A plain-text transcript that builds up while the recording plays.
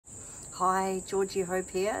Hi, Georgie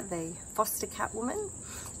Hope here, the foster cat woman.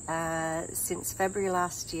 Since February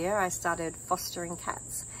last year, I started fostering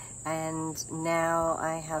cats, and now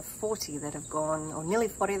I have 40 that have gone, or nearly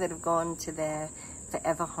 40 that have gone to their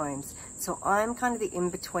forever homes. So I'm kind of the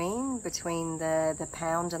in-between between the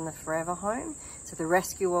pound and the forever home. So the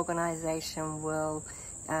rescue organisation will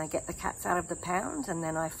get the cats out of the pound, and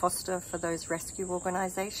then I foster for those rescue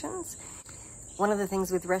organisations. One of the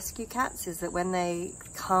things with rescue cats is that when they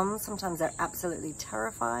come, sometimes they're absolutely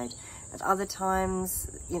terrified. At other times,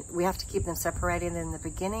 we have to keep them separated in the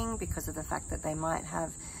beginning because of the fact that they might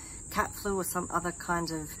have cat flu or some other kind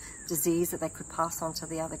of disease that they could pass on to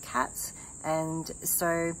the other cats. And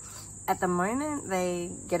so at the moment they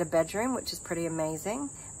get a bedroom, which is pretty amazing,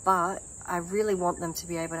 but I really want them to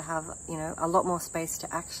be able to have, a lot more space to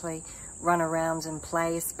actually run around and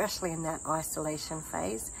play, especially in that isolation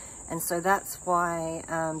phase. And so that's why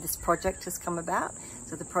this project has come about.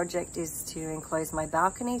 So the project is to enclose my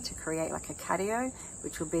balcony to create like a catio,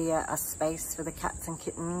 which will be a space for the cats and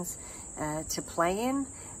kittens to play in.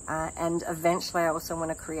 And eventually I also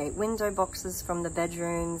want to create window boxes from the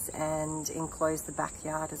bedrooms and enclose the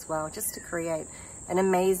backyard as well, just to create an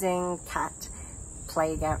amazing cat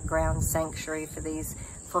playground sanctuary for these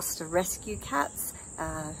foster rescue cats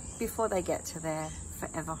before they get to their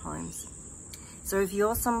forever homes. So if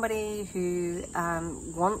you're somebody who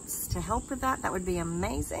wants to help with that, that would be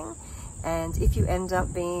amazing. And if you end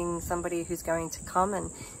up being somebody who's going to come and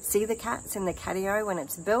see the cats in the catio when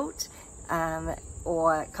it's built,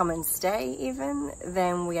 or come and stay even,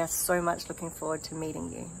 then we are so much looking forward to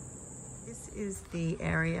meeting you. This is the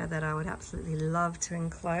area that I would absolutely love to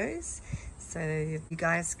enclose. So you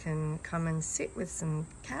guys can come and sit with some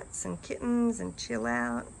cats and kittens and chill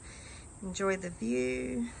out, enjoy the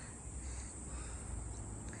view.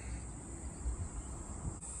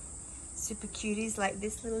 Super cuties like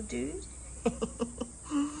this little dude.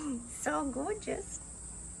 So gorgeous.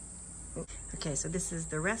 Okay, so this is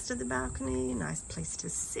the rest of the balcony. Nice place to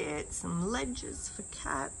sit, some ledges for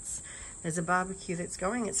cats. There's a barbecue that's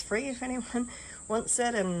going. It's free if anyone wants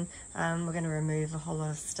it. And we're going to remove a whole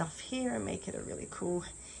lot of stuff here and make it a really cool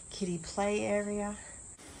kitty play area.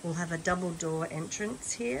 We'll have a double door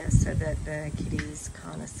entrance here so that the kitties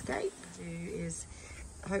can't escape. Is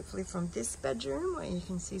hopefully from this bedroom where you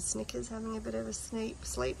can see Snickers having a bit of a sleep,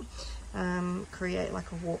 create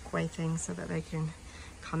like a walkway thing so that they can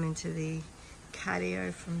come into the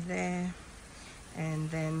catio from there. And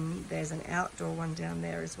then there's an outdoor one down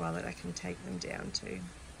there as well that I can take them down to.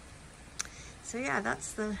 So yeah,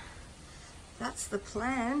 that's the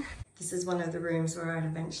plan. This is one of the rooms where I'd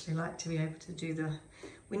eventually like to be able to do the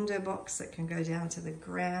window box that can go down to the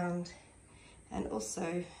ground, and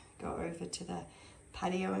also go over to the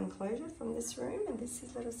patio enclosure from this room. And this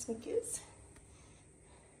is little Snickers.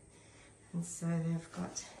 And so they've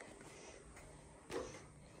got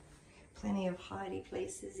plenty of hidey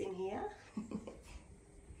places in here.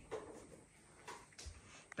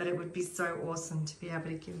 But it would be so awesome to be able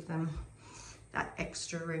to give them that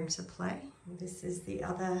extra room to play. This is the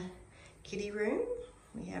other kitty room.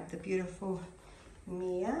 We have the beautiful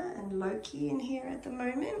Mia and Loki in here at the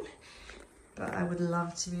moment. But I would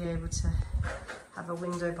love to be able to have a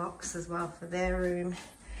window box as well for their room,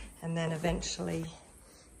 and then eventually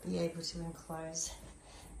be able to enclose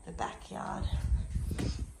the backyard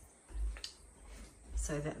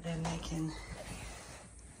so that then they can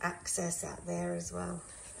access out there as well.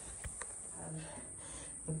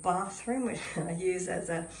 The bathroom, which I use as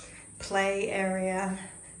a play area,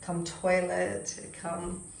 come toilet,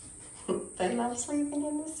 come... They love sleeping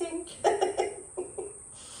in the sink.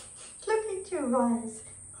 Look at your eyes.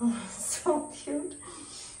 Oh, so cute.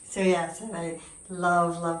 So yeah, so they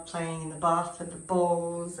love playing in the bath with the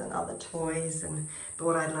balls and other toys. But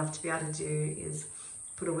what I'd love to be able to do is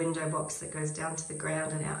put a window box that goes down to the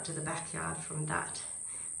ground and out to the backyard from that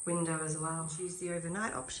window as well. Choose the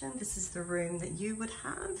overnight option. This is the room that you would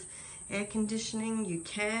have. Air conditioning. You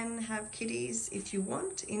can have kitties if you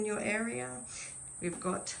want in your area. We've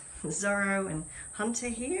got Zorro and Hunter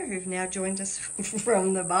here, who've now joined us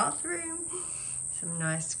from the bathroom. Some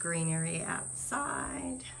nice greenery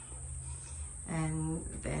outside. And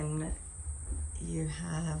then you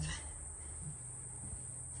have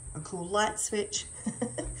a cool light switch.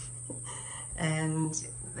 And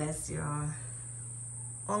there's your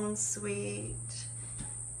ensuite.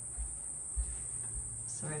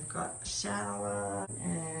 So we've got shower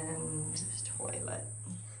and toilet.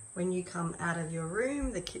 When you come out of your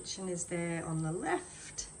room, the kitchen is there on the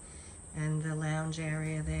left and the lounge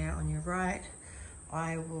area there on your right.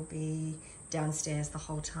 I will be downstairs the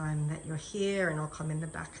whole time that you're here, and I'll come in the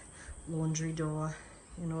back laundry door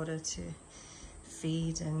in order to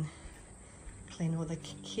feed and clean all the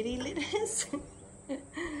kitty litters.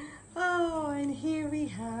 Oh, and here we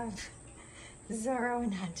have Zorro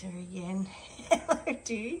and Hunter again. Hello,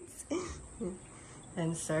 dudes.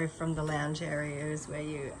 And so from the lounge area is where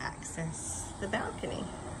you access the balcony.